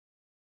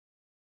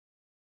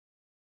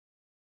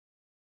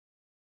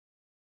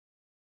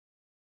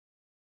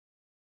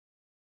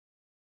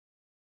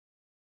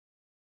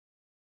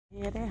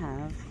Here they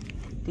have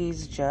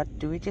these Jut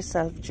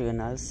do-it-yourself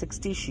journals,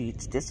 60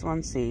 sheets. This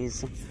one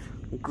says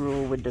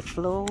grow with the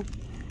flow,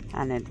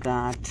 and it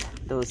got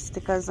those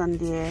stickers on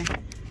there,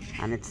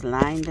 and it's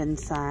lined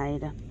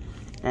inside.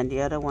 And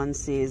the other one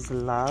says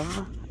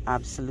love,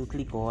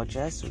 absolutely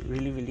gorgeous,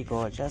 really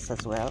gorgeous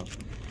as well.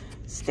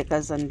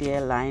 Stickers on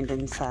there, lined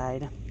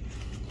inside.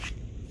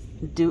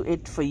 Do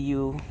it for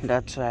you.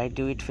 That's right,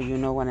 do it for you.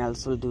 No one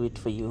else will do it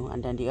for you.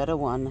 And then the other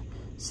one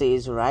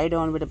says ride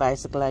on with a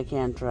bicycle I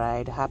can't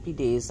ride, happy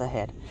days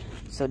ahead.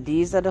 So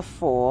these are the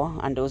 4,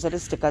 and those are the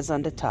stickers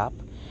on the top,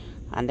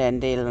 and then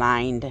they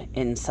lined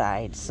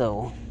inside.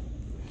 So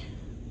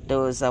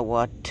those are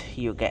what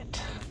you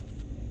get.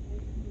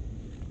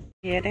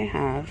 Here they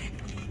have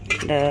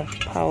the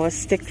Power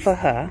Stick for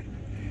Her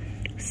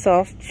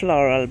soft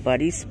floral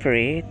body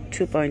spray,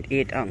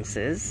 2.8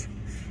 ounces,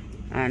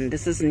 and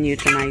this is new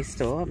to my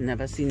store. I've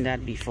never seen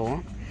that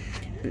before.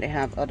 And they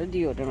have other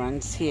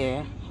deodorants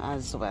here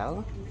as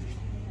well,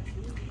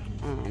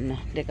 and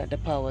they got the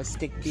Power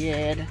Stick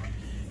beard,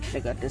 they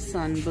got the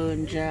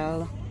sunburn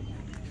gel,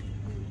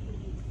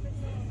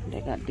 they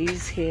got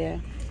these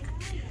here,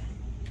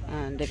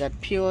 and they got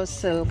pure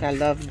silk. I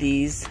love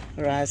these.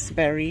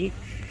 Raspberry,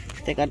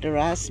 they got the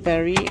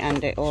raspberry, and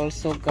they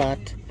also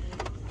got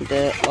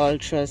the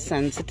ultra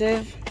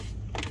sensitive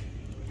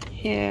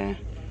here,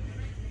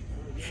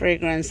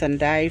 fragrance and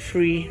dye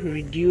free,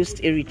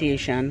 reduced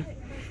irritation,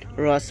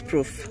 rust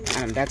proof,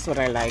 and that's what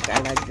I like.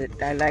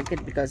 I like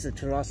it because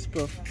it's rust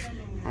proof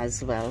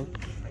as well.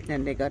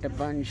 Then they got a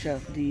bunch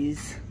of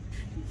these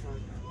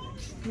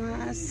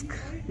mask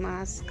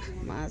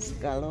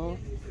galore.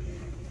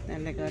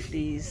 Then they got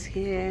these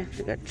here.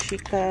 They got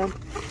Chica.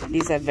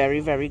 These are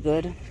very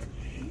good.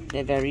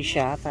 They're very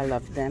sharp. I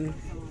love them.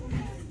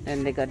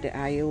 Then they got the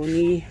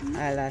Ione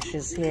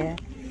eyelashes here.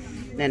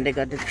 Then they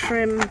got the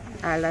Trim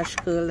eyelash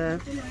curler.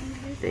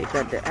 They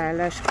got the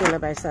eyelash curler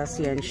by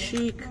Sassy and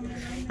Chic.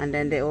 And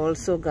then they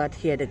also got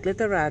here the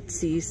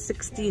Glitterazzi,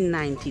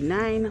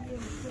 $16.99.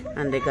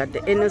 And they got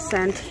the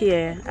Innocent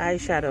here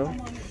eyeshadow.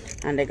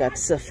 And they got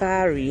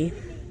Safari,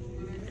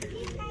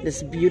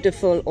 this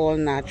beautiful all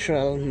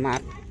natural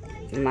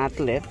matte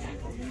lip.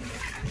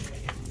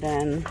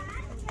 Then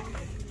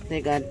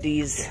they got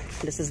these,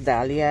 this is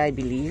Dahlia, I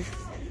believe.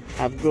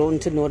 I've grown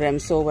to know them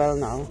so well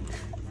now.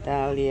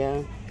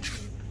 Dahlia.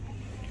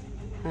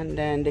 And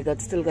then they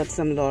still got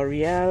some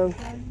L'Oreal.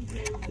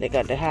 They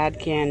got the Hard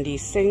Candy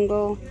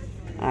single,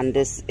 and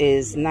this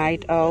is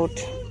Night Out.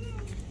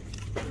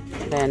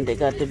 Then they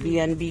got the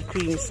B&B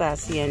Cream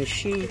Sassy and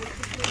Chic.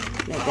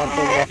 They got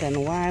the Wet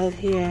n Wild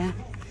here,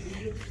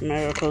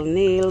 Miracle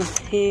Nail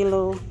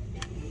Halo,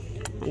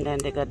 and then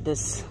they got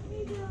this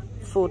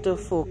Photo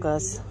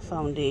Focus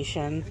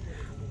foundation.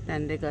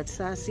 Then they got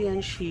Sassy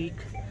and Chic,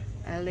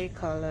 LA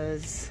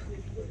Colors,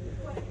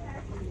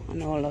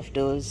 and all of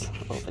those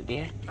over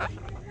there.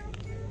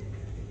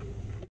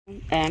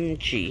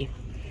 MG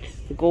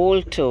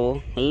gold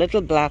toe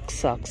little black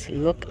socks.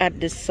 Look at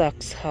the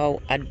socks,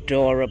 how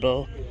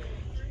adorable,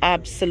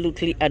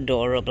 absolutely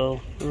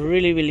adorable,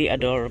 really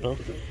adorable.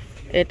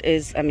 It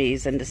is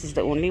amazing. This is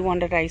the only one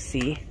that I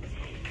see.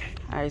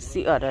 I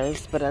see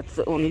others, but that's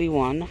the only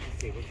one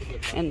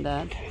in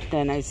that.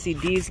 Then I see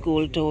these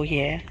gold toe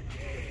here.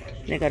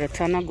 They got a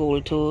ton of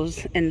gold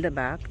toes in the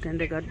back. Then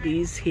they got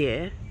these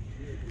here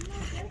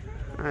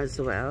as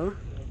well,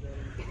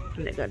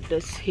 and they got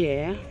this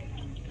here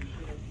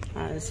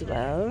as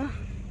well.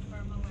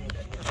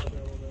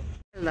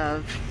 I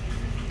love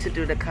to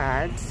do the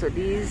cards. So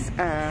these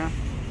are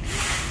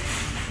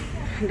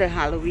the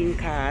Halloween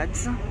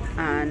cards,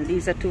 and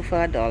these are 2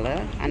 for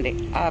 $1, and they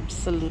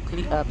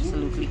absolutely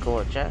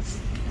gorgeous,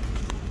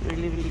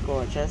 really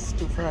gorgeous.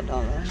 2 for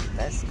 $1,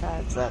 best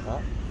cards ever.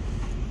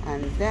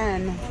 And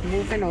then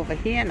moving over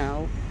here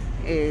now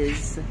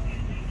is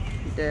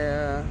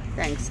the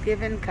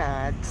Thanksgiving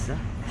cards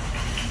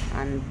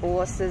and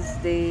Bosses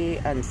Day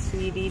and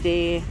CD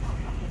Day.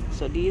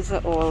 So these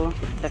are all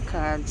the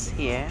cards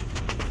here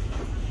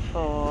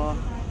for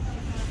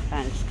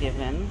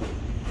Thanksgiving.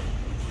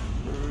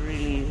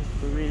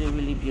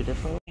 Really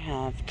beautiful. We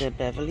have the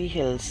Beverly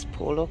Hills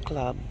Polo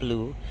Club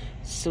Blue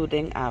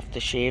Soothing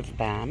Aftershave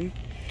Balm,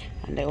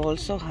 and they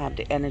also have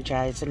the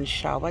Energizing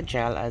Shower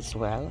Gel as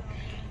well.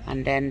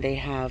 And then they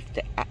have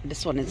the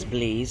this one is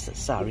Blaze,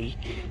 sorry,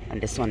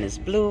 and this one is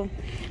blue.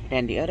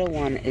 Then the other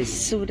one is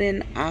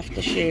Soothing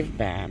Aftershave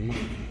Balm,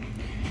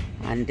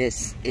 and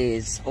this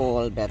is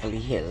all Beverly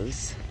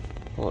Hills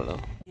Polo.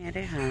 Here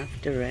they have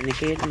the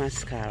Renegade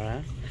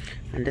Mascara,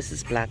 and this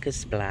is Black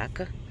is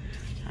Black,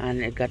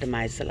 and it got the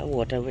micellar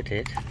water with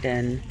it.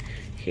 Then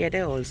here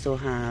they also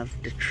have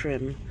the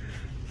Trim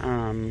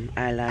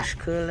eyelash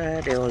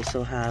curler. They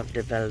also have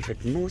the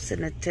Velvet Mousse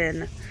in a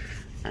tin,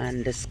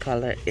 and this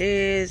color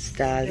is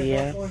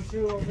Dahlia.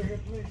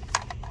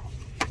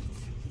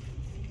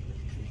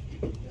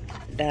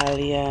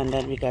 And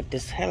then we got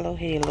this Hello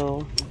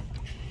Halo,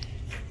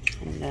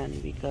 and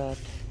then we got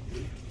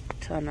a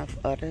ton of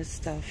other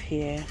stuff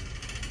here.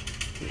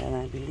 And then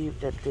I believe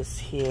that this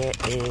here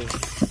is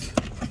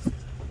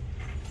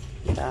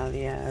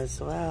Dahlia as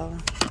well.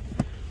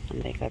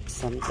 And they got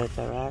some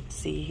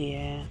glitterazzi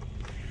here.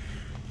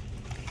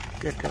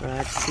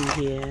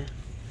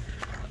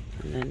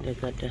 And then they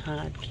got the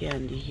hard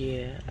candy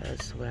here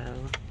as well.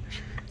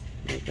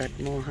 They got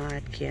more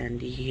hard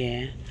candy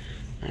here.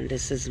 And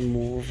this is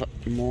Mauve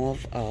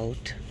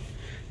Out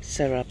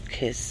Syrup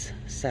Kiss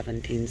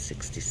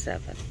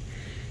 1767.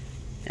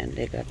 And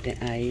they got the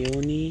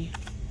Ione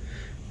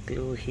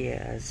glue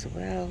here as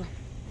well.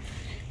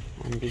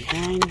 And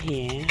behind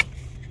here,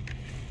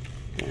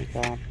 they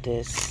got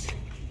this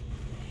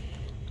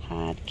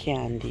hard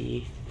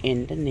candy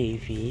in the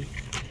navy.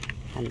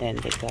 And then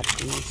they got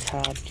these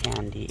hard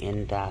candy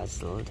in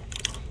Dazzled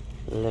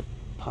Lip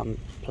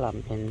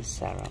Plumping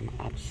Serum.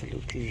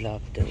 Absolutely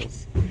love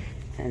those.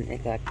 And they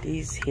got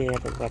these here,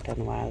 the Wet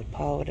n Wild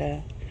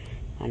powder.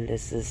 And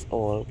this is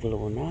all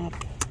blown up.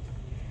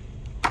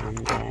 And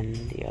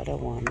then the other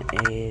one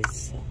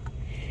is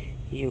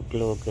You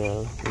Glow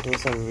Girl.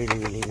 Those are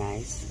really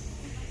nice.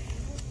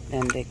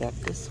 Then they got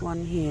this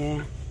one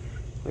here,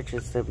 which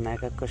is the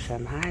Mega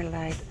Cushion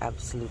Highlight.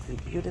 Absolutely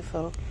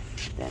beautiful.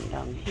 Then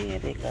down here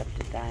they got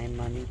the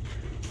Diamond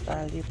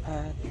Value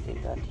Pack. They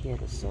got here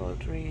the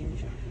Salt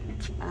Range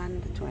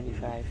and the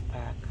 25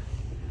 pack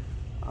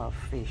of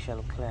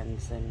facial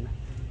cleansing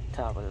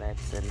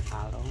towelettes in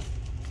aloe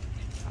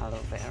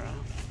vera.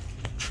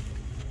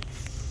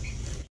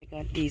 They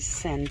got these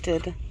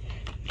scented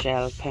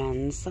gel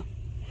pens,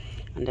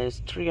 and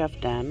there's 3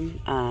 of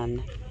them,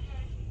 and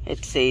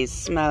it says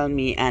smell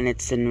me, and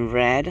it's in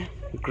red,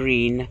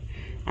 green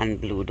and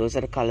blue. Those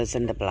are the colors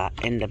in the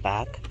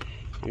back,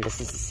 and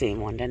this is the same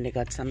one. Then they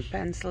got some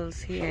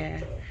pencils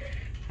here,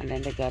 and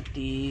then they got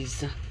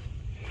these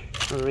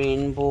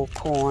rainbow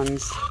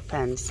cones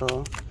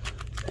pencil.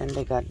 Then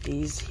they got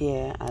these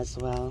here as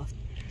well,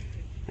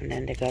 and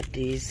then they got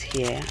these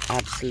here,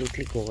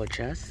 absolutely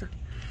gorgeous.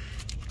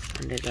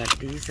 And they got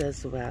these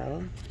as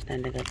well.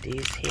 Then they got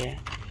these here,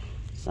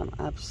 some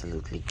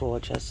absolutely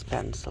gorgeous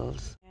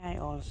pencils. I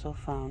also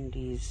found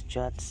these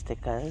Jut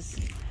stickers,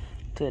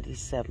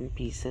 37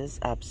 pieces,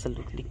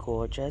 absolutely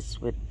gorgeous,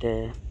 with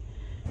the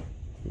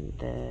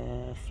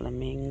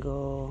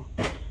flamingo.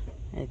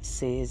 It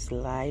says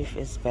life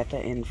is better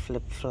in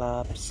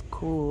flip-flops,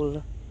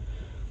 cool,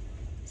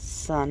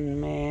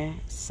 summer,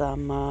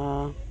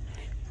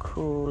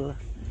 cool,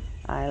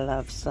 I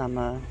love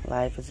summer,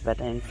 life is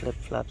better in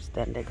flip-flops.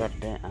 Then they got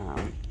the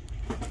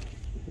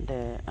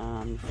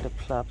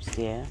flip-flops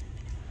there.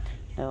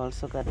 They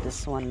also got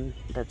this one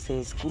that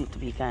says cool to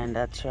be kind.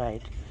 That's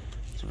right,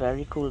 it's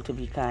very cool to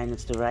be kind.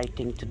 It's the right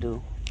thing to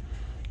do.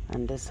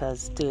 And this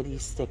has 30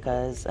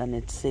 stickers, and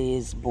it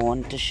says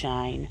born to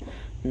shine,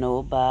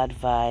 no bad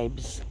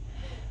vibes,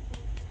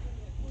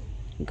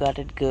 got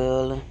it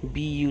girl,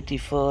 be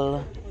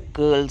beautiful,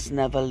 girls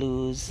never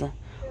lose,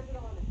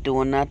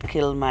 do not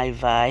kill my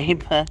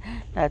vibe.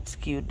 That's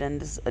cute. Then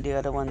the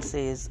other one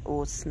says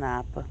oh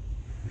snap,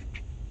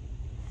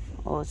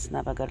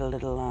 I got a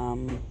little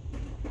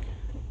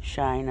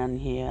shine on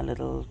here, a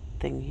little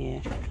thing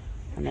here.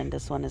 And then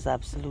this one is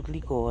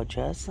absolutely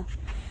gorgeous.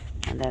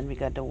 And then we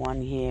got the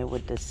one here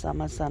with the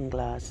summer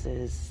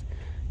sunglasses,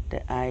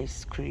 the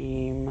ice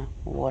cream,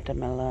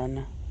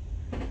 watermelon,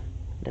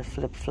 the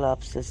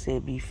flip-flops that say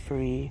be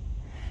free,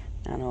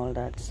 and all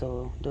that.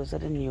 So those are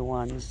the new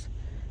ones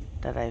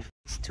that I've,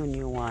 2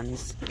 new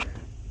ones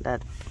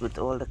that with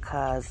all the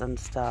cars and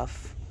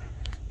stuff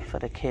for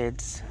the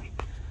kids.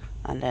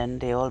 And then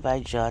they all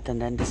by Jut.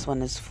 And then this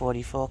one is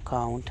 44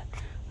 count,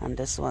 and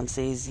this one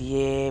says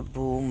yeah,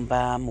 boom,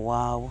 bam,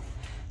 wow,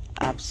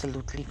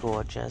 absolutely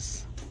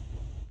gorgeous.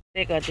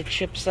 They got the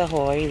Chips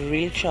Ahoy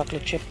real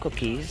chocolate chip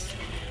cookies,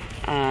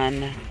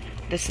 and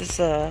this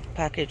is a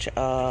package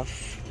of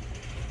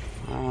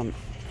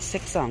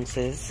 6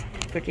 ounces,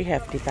 pretty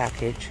hefty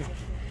package.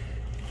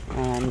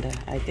 And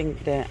I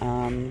think the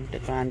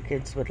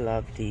grandkids would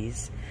love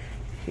these.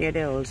 Here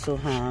they also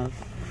have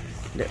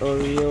the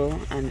Oreo,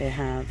 and they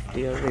have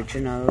the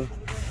original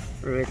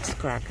Ritz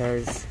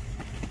crackers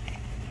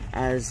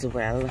as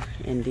well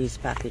in these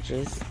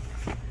packages.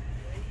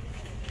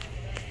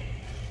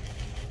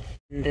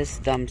 In this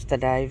dumpster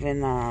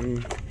diving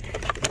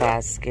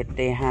basket,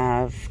 they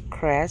have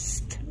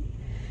Crest,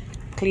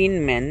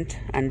 Clean Mint,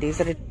 and these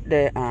are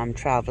the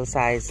travel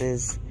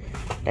sizes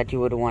that you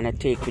would want to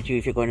take with you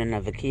if you're going on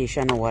a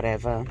vacation or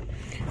whatever.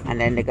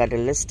 And then they got the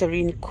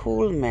Listerine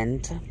Cool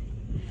Mint,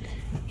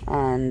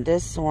 and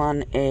this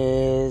one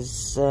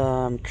is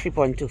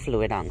 3.2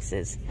 fluid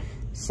ounces.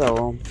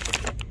 So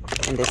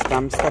in this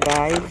dumpster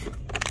dive,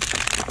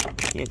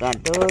 you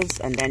got those.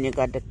 And then you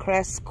got the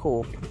Crest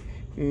Cope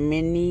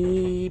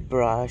mini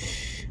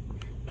brush,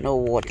 no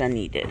water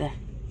needed.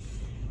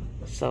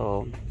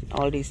 So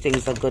all these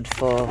things are good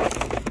for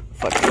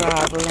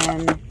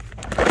traveling.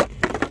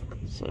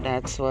 So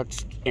that's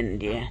what's in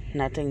there,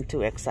 nothing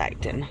too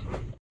exciting.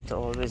 To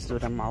always do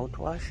the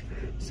mouthwash.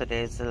 So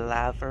there's the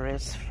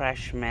Lavaris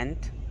Fresh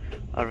Mint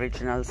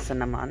Original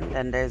Cinnamon.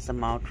 Then there's the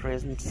Mouth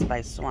Rinse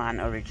by Swan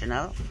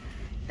Original.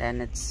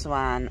 Then it's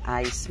Swan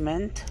Ice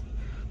Mint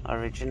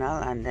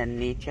Original. And then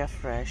Nature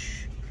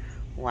Fresh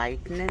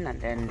whitening, and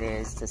then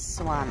there's the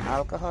Swan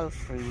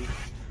alcohol-free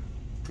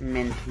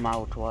mint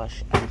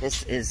mouthwash, and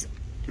this is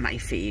my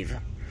fave.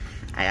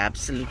 I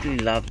absolutely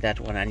love that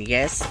one, and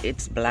yes,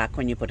 it's black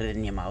when you put it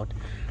in your mouth.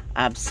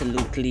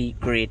 Absolutely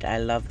great. I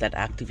love that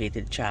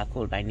activated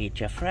charcoal by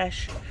Nature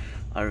Fresh,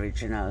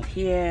 original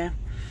here,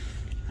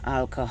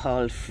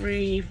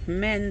 alcohol-free,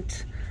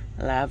 mint,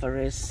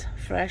 Lavaris,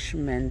 fresh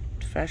mint,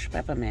 fresh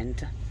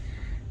peppermint,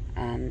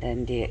 and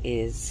then there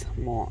is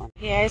more.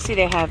 Here I see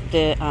they have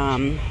the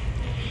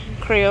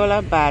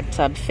Crayola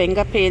bathtub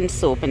finger paint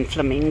soap in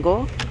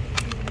flamingo.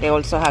 They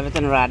also have it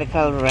in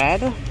radical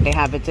red. They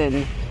have it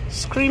in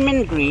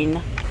screaming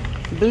green,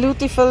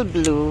 beautiful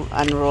blue,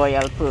 and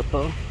royal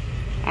purple.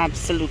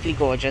 Absolutely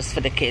gorgeous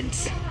for the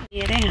kids.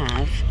 Here they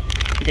have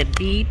the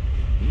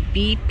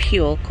Be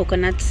Pure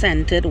coconut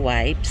scented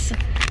wipes,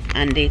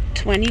 and the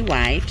 20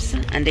 wipes,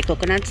 and the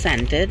coconut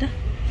scented,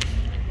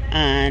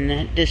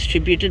 and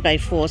distributed by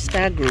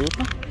 4-Star Group.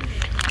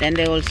 Then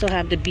they also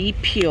have the Be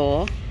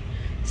Pure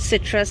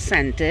citrus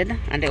scented,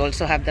 and they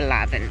also have the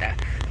lavender.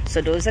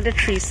 So those are the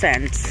 3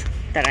 scents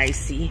that I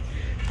see.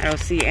 I don't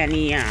see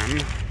any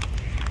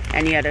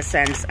other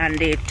scents. And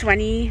the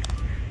 20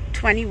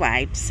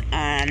 wipes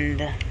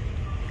and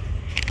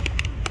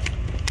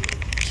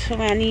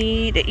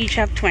 20, they each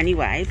have 20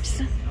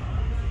 wipes,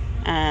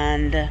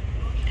 and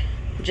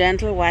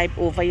gentle wipe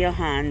over your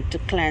hand to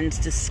cleanse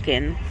the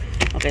skin.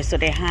 Okay, so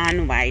the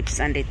hand wipes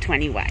and the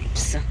 20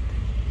 wipes.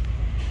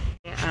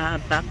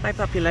 Back by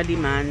popular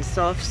demand,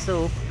 soft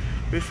soap,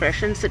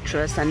 refreshing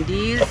citrus, and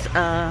these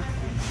are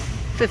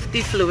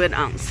 50 fluid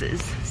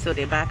ounces. So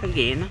they're back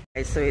again.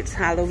 Okay, so it's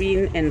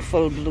Halloween in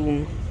full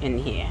bloom in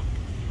here.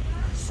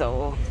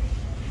 So,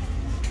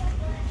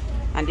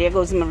 and there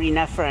goes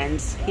Marina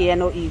Friends. Hear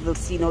no evil,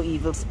 see no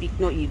evil, speak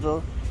no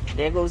evil.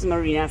 There goes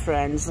Marina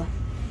Friends.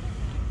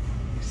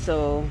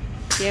 So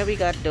here we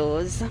got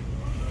those,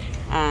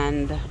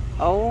 and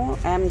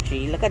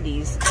OMG, look at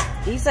these.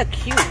 These are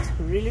cute,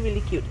 really,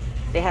 really cute.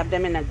 They have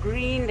them in a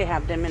green, they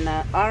have them in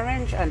an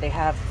orange, and they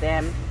have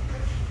them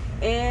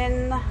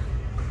in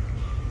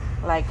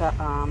like a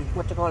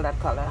what you call that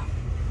color?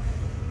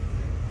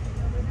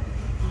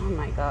 Oh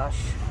my gosh,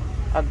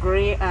 a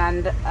gray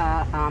and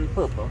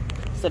purple.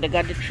 So they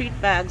got the treat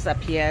bags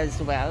up here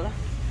as well.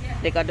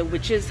 They got the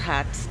witches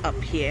hats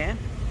up here,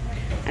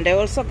 and they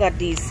also got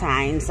these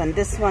signs, and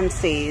this one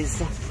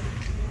says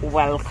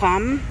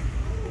welcome,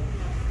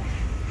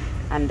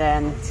 and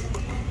then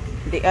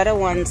the other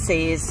one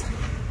says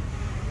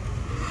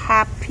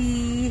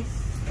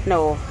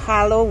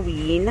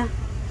Halloween,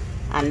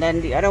 and then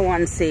the other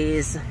one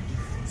says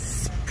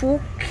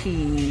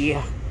spooky,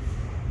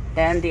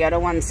 then the other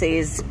one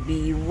says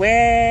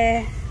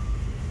beware,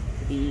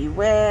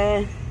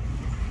 beware.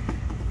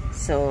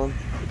 So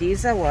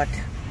these are what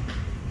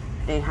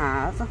they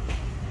have.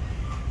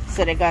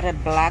 So they got a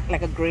black,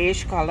 like a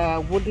grayish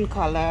color, wooden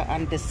color,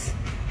 and this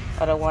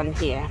other one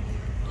here.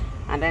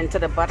 And then to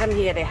the bottom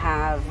here they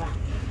have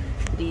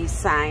these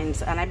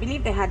signs, and I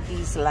believe they had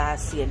these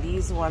last year.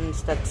 These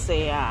ones that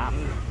say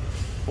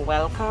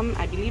welcome,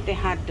 I believe they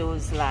had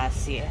those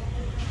last year.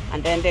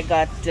 And then they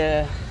got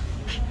the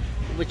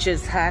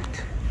witch's hat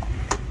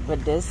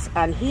with this.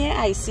 And here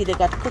I see they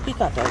got cookie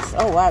cutters.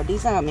 Oh wow,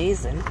 these are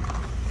amazing.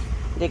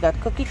 They got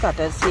cookie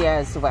cutters here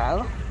as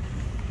well.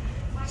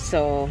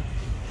 So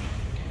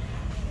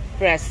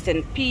rest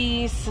in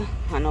peace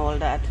and all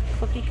that.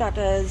 Cookie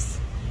cutters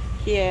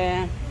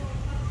here,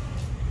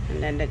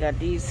 and then they got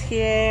these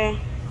here,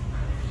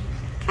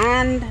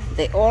 and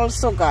they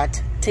also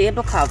got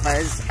table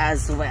covers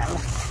as well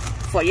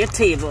for your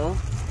table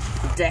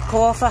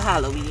decor for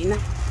Halloween.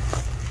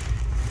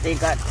 They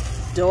got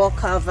door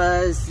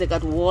covers, they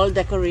got wall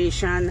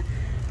decoration.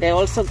 They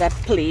also got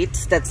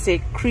plates that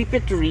say "Creep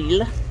It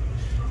Real."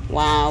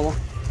 Wow.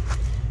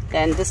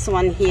 Then this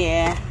one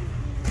here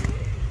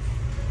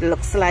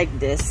looks like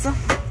this.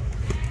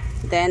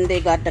 Then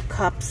they got the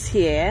cups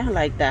here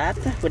like that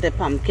with a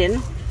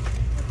pumpkin,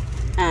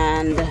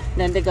 and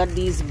then they got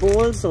these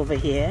bowls over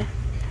here,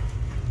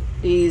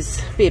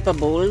 these paper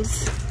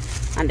bowls,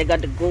 and they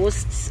got the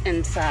ghosts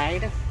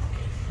inside.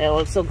 They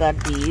also got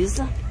these,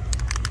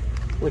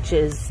 which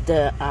is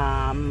the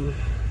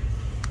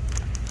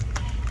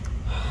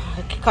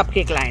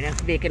cupcake liner,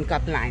 bacon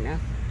cup liner.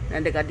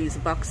 Then they got these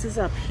boxes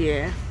up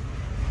here,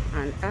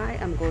 and I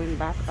am going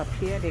back up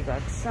here. They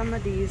got some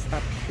of these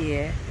up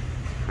here,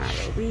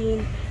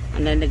 Halloween,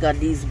 and then they got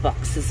these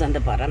boxes on the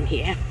bottom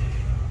here.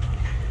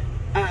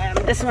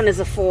 This one is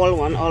a fall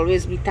one,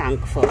 always be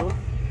thankful.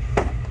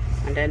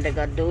 And then they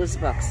got those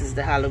boxes,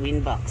 the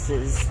Halloween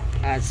boxes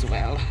as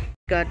well.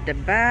 Got the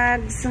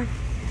bags,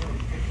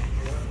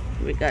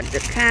 we got the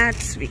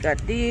cats, we got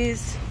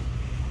these,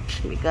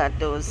 we got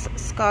those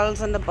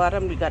skulls on the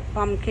bottom, we got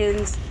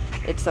pumpkins.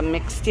 It's a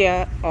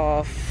mixture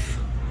of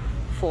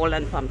fall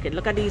and pumpkin.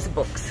 Look at these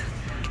books.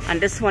 And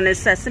this one is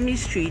Sesame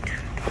Street,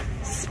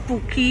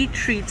 spooky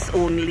treats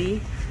only.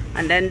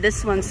 And then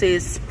this one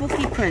says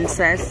Spooky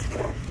Princess,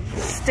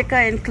 sticker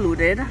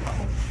included.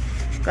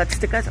 Got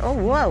stickers. Oh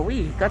wow,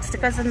 we got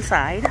stickers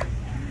inside.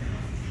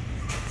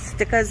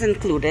 stickers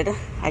included.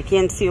 I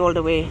can't see all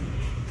the way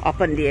up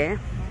in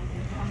there.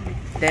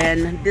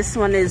 Then this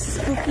one is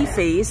Spooky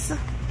Face.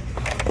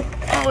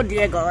 Oh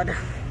dear God.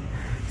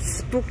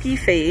 Spooky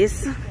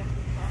Face.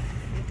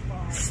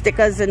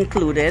 Stickers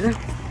included.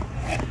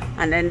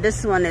 And then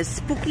this one is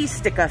Spooky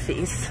Sticker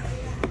Face.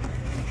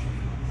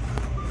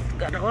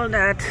 Got all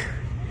that.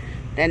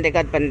 Then they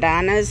got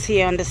bandanas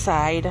here on the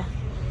side.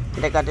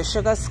 They got the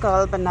Sugar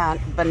Skull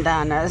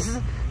bandanas.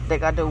 They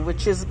got the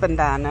Witches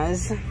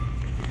bandanas.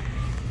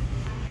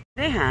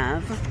 They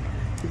have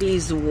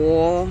these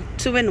war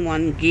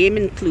 2-in-1 game,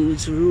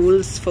 includes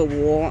rules for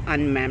war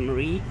and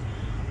memory.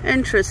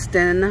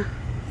 Interesting.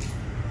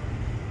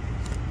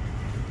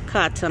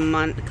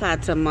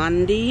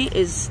 Katamandi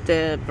is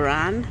the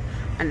brand.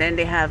 And then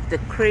they have the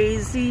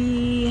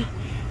Crazy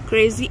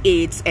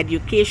 8's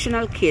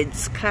Educational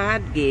Kids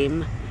card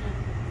game.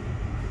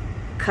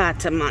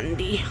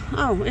 Katamandi.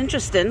 Oh,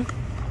 interesting.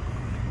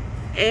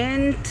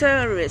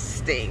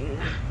 Interesting.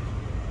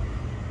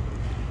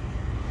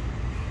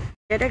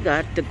 Here they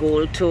got the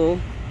gold toe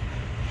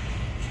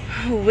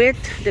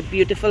with the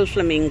beautiful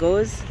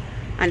flamingos.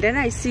 And then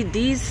I see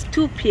these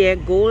 2 pair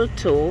gold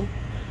toe,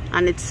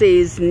 and it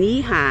says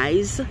knee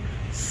highs,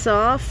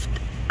 soft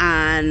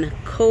and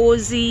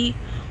cozy,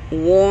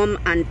 warm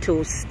and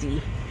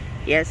toasty.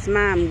 Yes,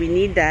 ma'am, we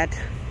need that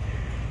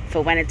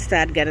for when it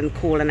starts getting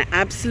cold. And I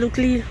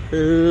absolutely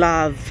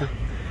love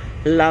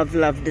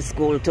this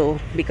gold toe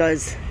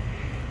because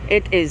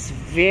it is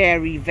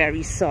very,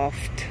 very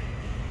soft.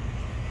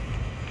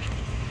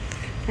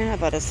 I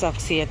have other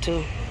socks here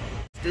too.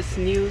 This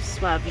new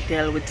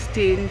Suavitel with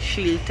stain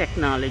shield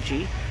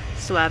technology.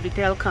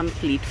 Suavitel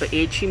complete for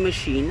HE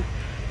machine,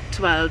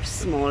 12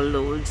 small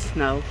loads.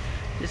 Now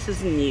this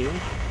is new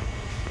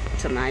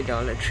to my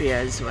Dollar Tree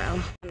as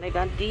well. And they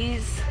got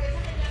these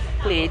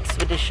plates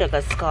with the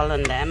sugar skull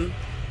on them,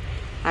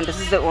 and this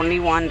is the only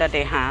one that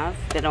they have.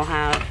 They don't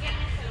have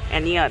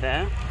any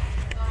other.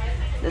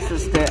 This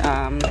is the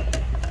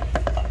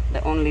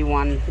only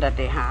one that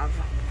they have.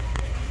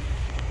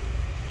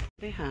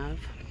 They have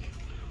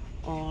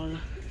all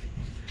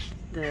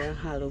the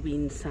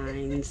Halloween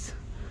signs.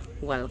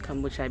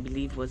 Welcome, which I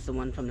believe was the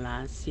one from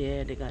last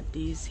year. They got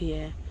these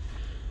here.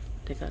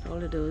 They got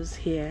all of those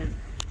here.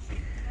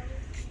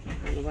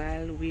 And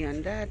while we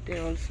on that, they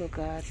also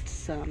got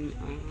some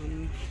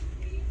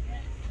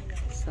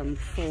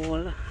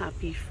fall,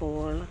 happy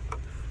fall.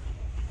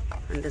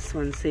 And this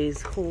one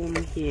says home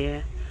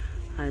here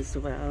as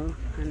well.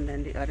 And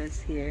then the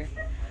others here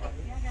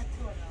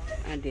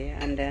are there.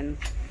 And then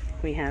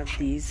we have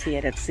these here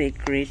that say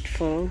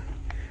grateful,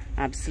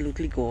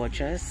 absolutely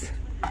gorgeous,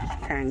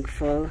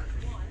 thankful.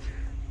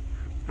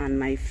 And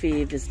my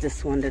fave is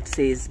this one that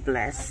says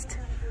blessed,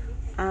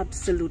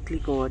 absolutely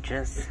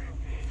gorgeous.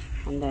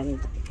 And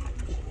then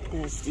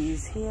there's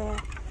these here,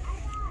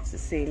 it's the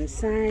same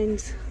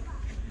signs,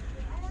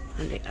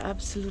 and they're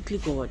absolutely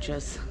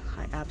gorgeous.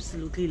 I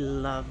absolutely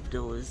love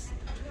those.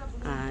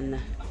 And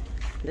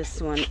this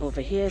one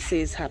over here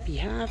says happy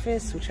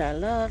harvest, which I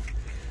love.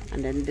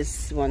 And then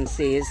this one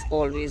says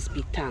always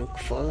be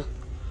thankful.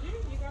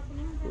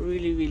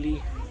 Really,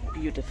 really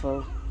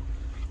beautiful.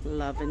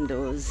 Loving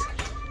those.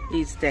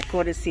 These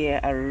decors here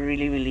are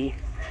really, really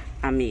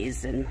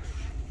amazing.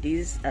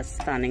 These are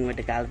stunning with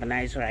the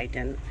galvanized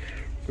writing.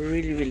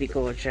 Really, really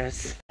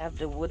gorgeous. I have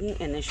the wooden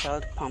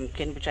initialed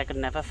pumpkin, which I could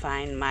never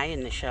find my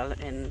initial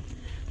in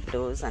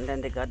those. And then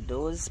they got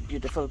those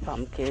beautiful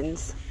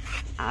pumpkins.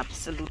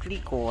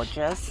 Absolutely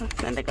gorgeous.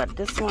 And they got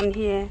this one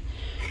here.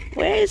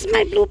 Where is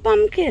my blue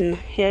pumpkin?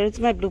 Here is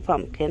my blue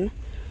pumpkin.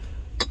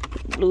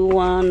 Blue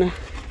one.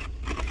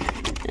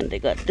 And they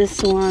got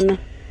this one.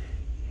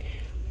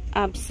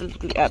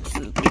 Absolutely,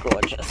 absolutely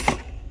gorgeous.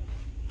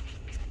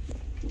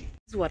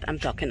 This is what I'm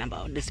talking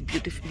about.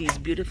 These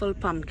beautiful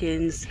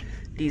pumpkins,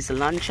 these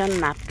luncheon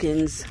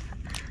napkins.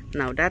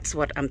 Now that's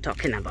what I'm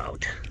talking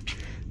about.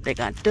 They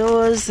got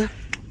those.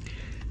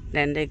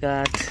 Then they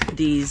got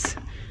these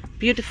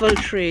beautiful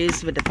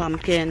trays with the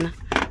pumpkin.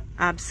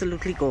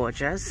 Absolutely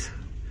gorgeous.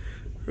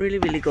 Really,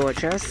 really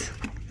gorgeous.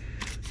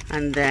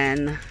 And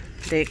then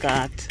they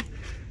got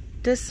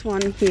this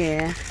one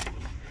here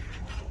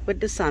with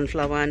the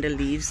sunflower and the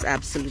leaves.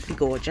 Absolutely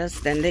gorgeous.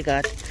 Then they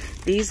got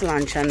these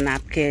luncheon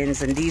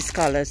napkins and these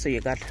colors, so you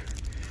got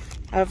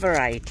a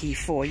variety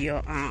for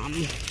your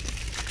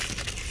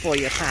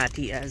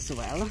party as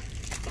well.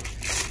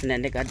 And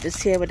then they got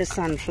this here with the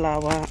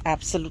sunflower.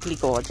 Absolutely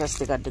gorgeous.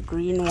 They got the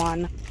green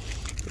one.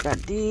 They got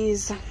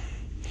these.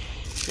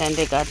 Then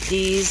they got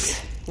these.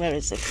 Where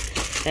is it?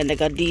 Then they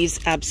got these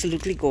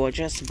absolutely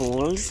gorgeous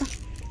bowls.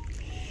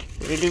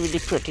 Really, really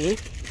pretty.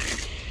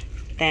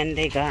 Then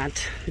they got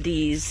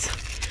these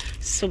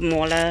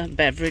smaller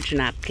beverage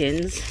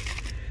napkins.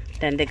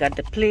 Then they got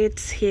the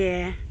plates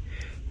here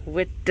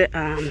with the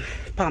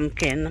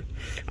pumpkin.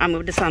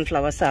 With the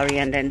sunflower, sorry.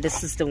 And then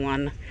this is the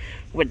one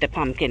with the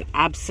pumpkin.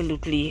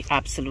 Absolutely,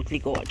 absolutely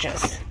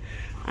gorgeous.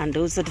 And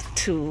those are the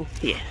two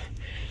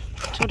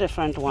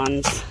different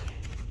ones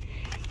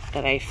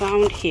that I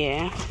found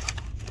here.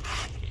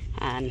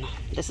 And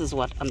this is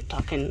what I'm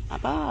talking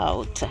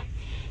about.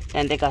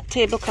 Then they got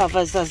table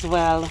covers as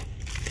well.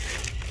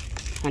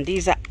 And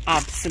these are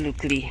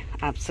absolutely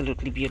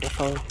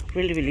beautiful.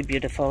 Really, really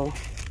beautiful.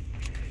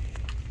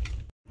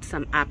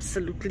 Some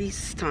absolutely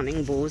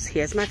stunning bows.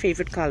 Here's my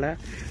favorite color.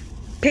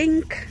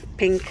 Pink.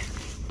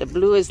 The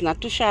blue is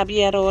not too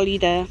shabby at all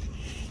either.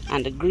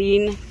 And the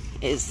green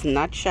is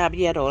not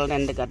shabby at all.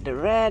 Then they got the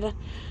red.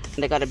 And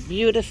they got a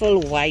beautiful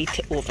white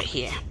over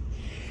here.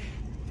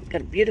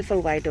 Got a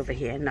beautiful white over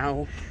here.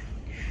 Now,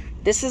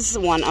 this is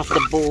one of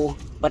the bow,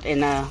 but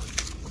in a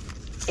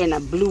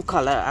blue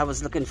color I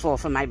was looking for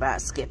my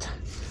basket,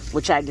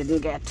 which I didn't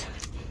get.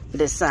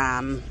 This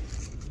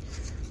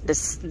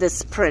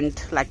this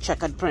print, like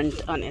checkered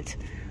print on it,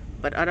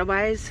 but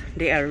otherwise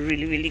they are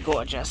really, really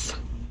gorgeous.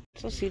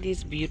 So see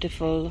these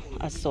beautiful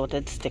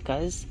assorted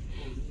stickers,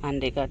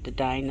 and they got the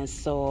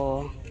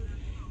dinosaur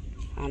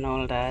and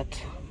all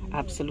that.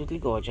 Absolutely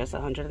gorgeous.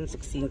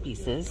 116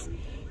 pieces.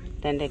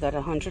 Then they got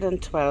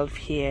 112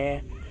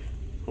 here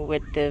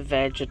with the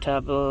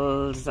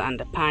vegetables and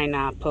the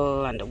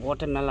pineapple and the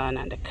watermelon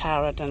and the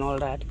carrot and all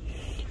that.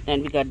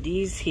 Then we got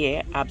these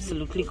here,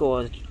 absolutely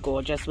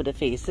gorgeous with the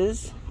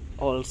faces.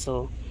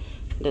 Also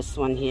this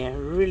one here,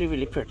 really,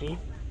 really pretty.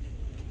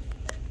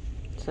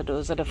 So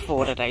those are the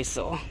 4 that I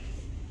saw.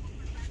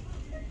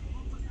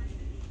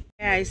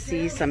 Here I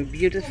see some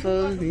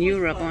beautiful new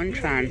rub-on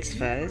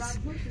transfers.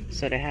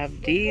 So they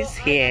have these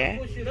here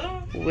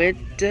with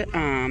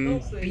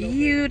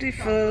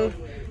beautiful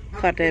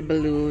hot air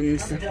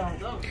balloons.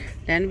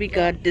 Then we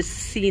got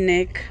this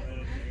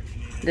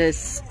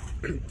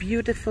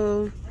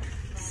beautiful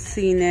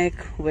scenic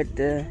with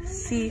the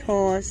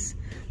seahorse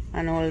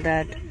and all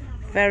that.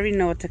 Very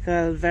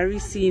nautical, very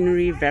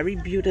scenery, very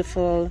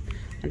beautiful.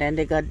 And then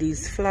they got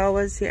these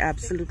flowers here,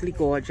 absolutely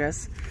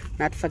gorgeous.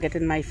 Not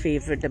forgetting my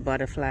favorite, the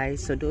butterfly.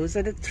 So those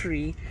are the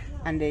 3,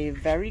 and they're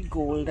very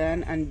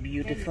golden and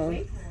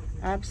beautiful.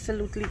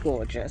 Absolutely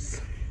gorgeous.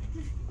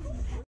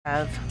 I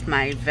have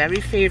my very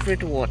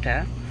favorite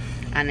water,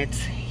 and it's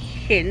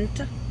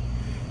Hint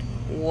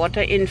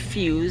water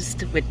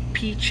infused with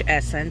peach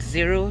essence.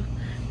 Zero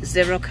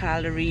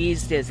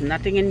calories. There's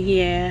nothing in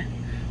here.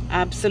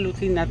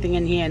 Absolutely nothing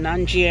in here.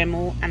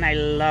 Non-GMO, and I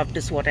love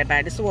this water. I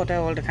buy this water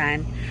all the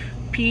time.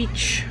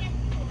 Peach,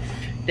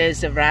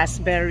 there's a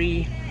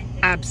raspberry,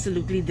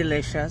 absolutely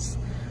delicious,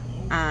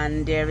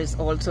 and there is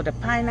also the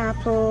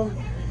pineapple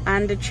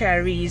and the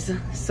cherries.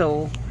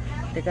 So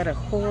they got a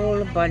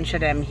whole bunch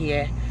of them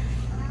here,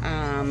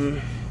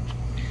 and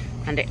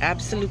they're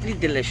absolutely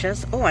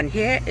delicious. Oh, and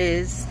here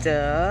is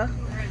the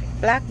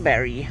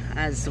blackberry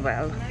as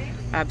well.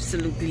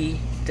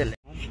 Absolutely delicious.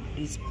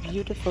 These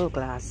beautiful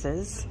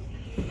glasses.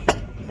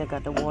 They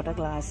got the water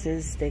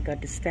glasses, they got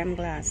the stem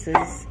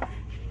glasses.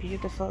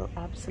 Beautiful,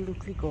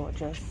 absolutely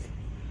gorgeous.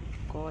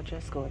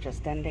 Gorgeous.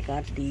 Then they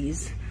got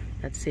these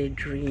that say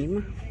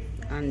dream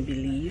and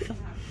believe.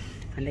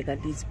 And they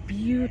got these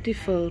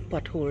beautiful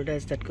pot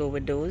holders that go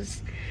with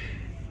those.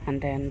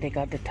 And then they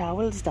got the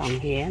towels down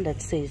here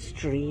that says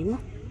dream.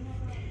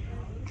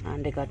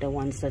 And they got the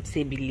ones that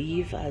say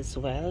believe as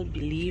well.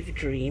 Believe,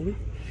 dream.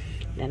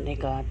 Then they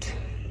got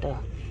the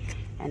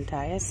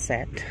entire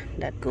set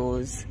that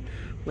goes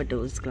with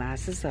those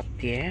glasses up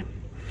there.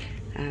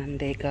 And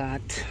they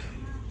got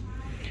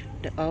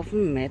the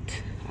oven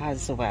mitt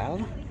as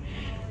well,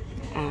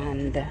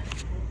 and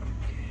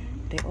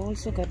they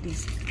also got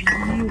these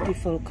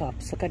beautiful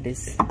cups. Look at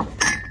this.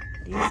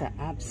 These are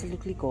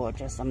absolutely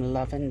gorgeous. I'm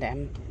loving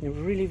them. They're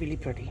really, really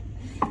pretty.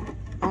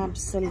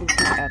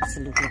 Absolutely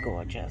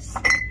gorgeous.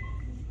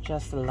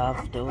 Just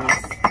love those.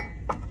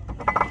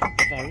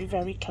 Very,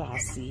 very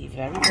classy,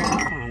 very,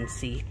 very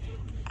fancy.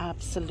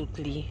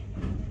 Absolutely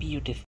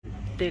beautiful.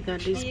 They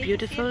got these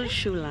beautiful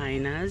shoe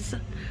liners,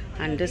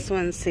 and this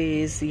one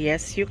says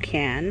yes you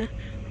can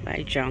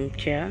by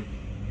Juncture,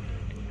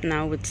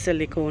 now with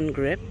silicone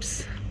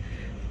grips.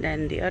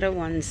 Then the other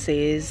one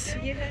says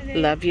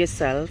love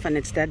yourself, and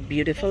it's that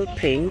beautiful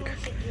pink.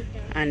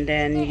 And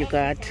then you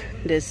got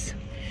this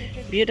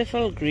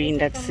beautiful green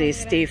that says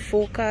stay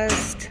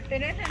focused.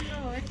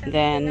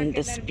 Then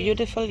this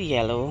beautiful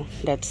yellow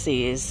that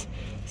says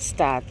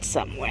start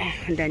somewhere.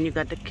 And then you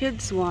got the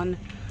kids one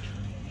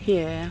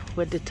here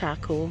with the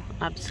taco,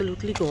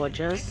 absolutely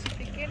gorgeous.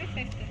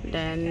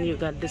 Then you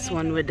got this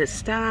one with the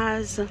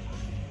stars,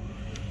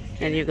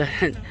 and you got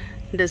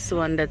this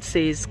one that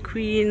says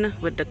queen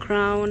with the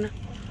crown,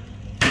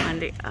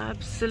 and they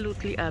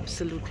absolutely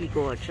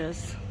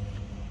gorgeous.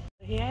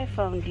 Here I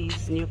found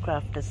these new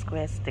Crafter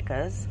Square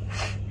stickers.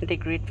 They're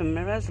great for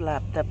mirrors,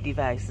 laptop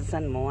devices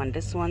and more. And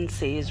this one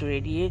says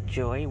radiate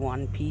joy,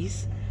 1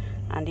 piece.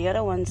 And the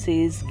other one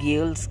says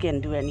girls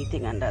can do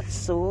anything, and that's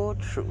so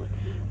true.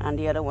 And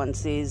the other one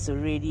says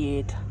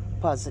radiate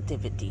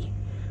positivity.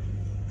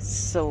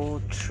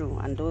 So true.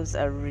 And those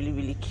are really,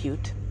 really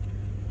cute.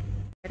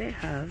 They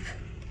have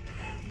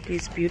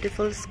these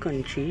beautiful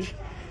scrunchie,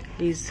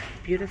 these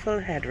beautiful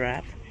head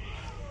wrap,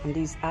 and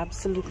these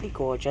absolutely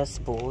gorgeous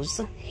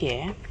bows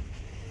here.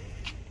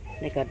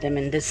 They got them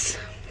in this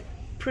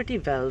pretty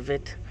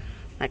velvet,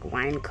 like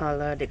wine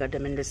color. They got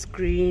them in this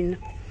green.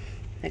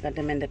 They got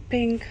them in the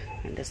pink,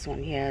 and this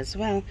one here as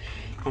well,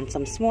 and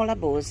some smaller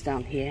bows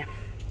down here.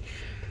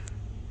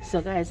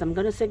 So guys, I'm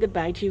gonna say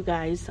goodbye to you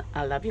guys.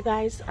 I love you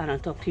guys, and I'll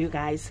talk to you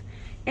guys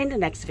in the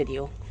next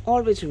video.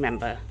 Always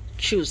remember,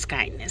 choose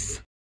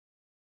kindness.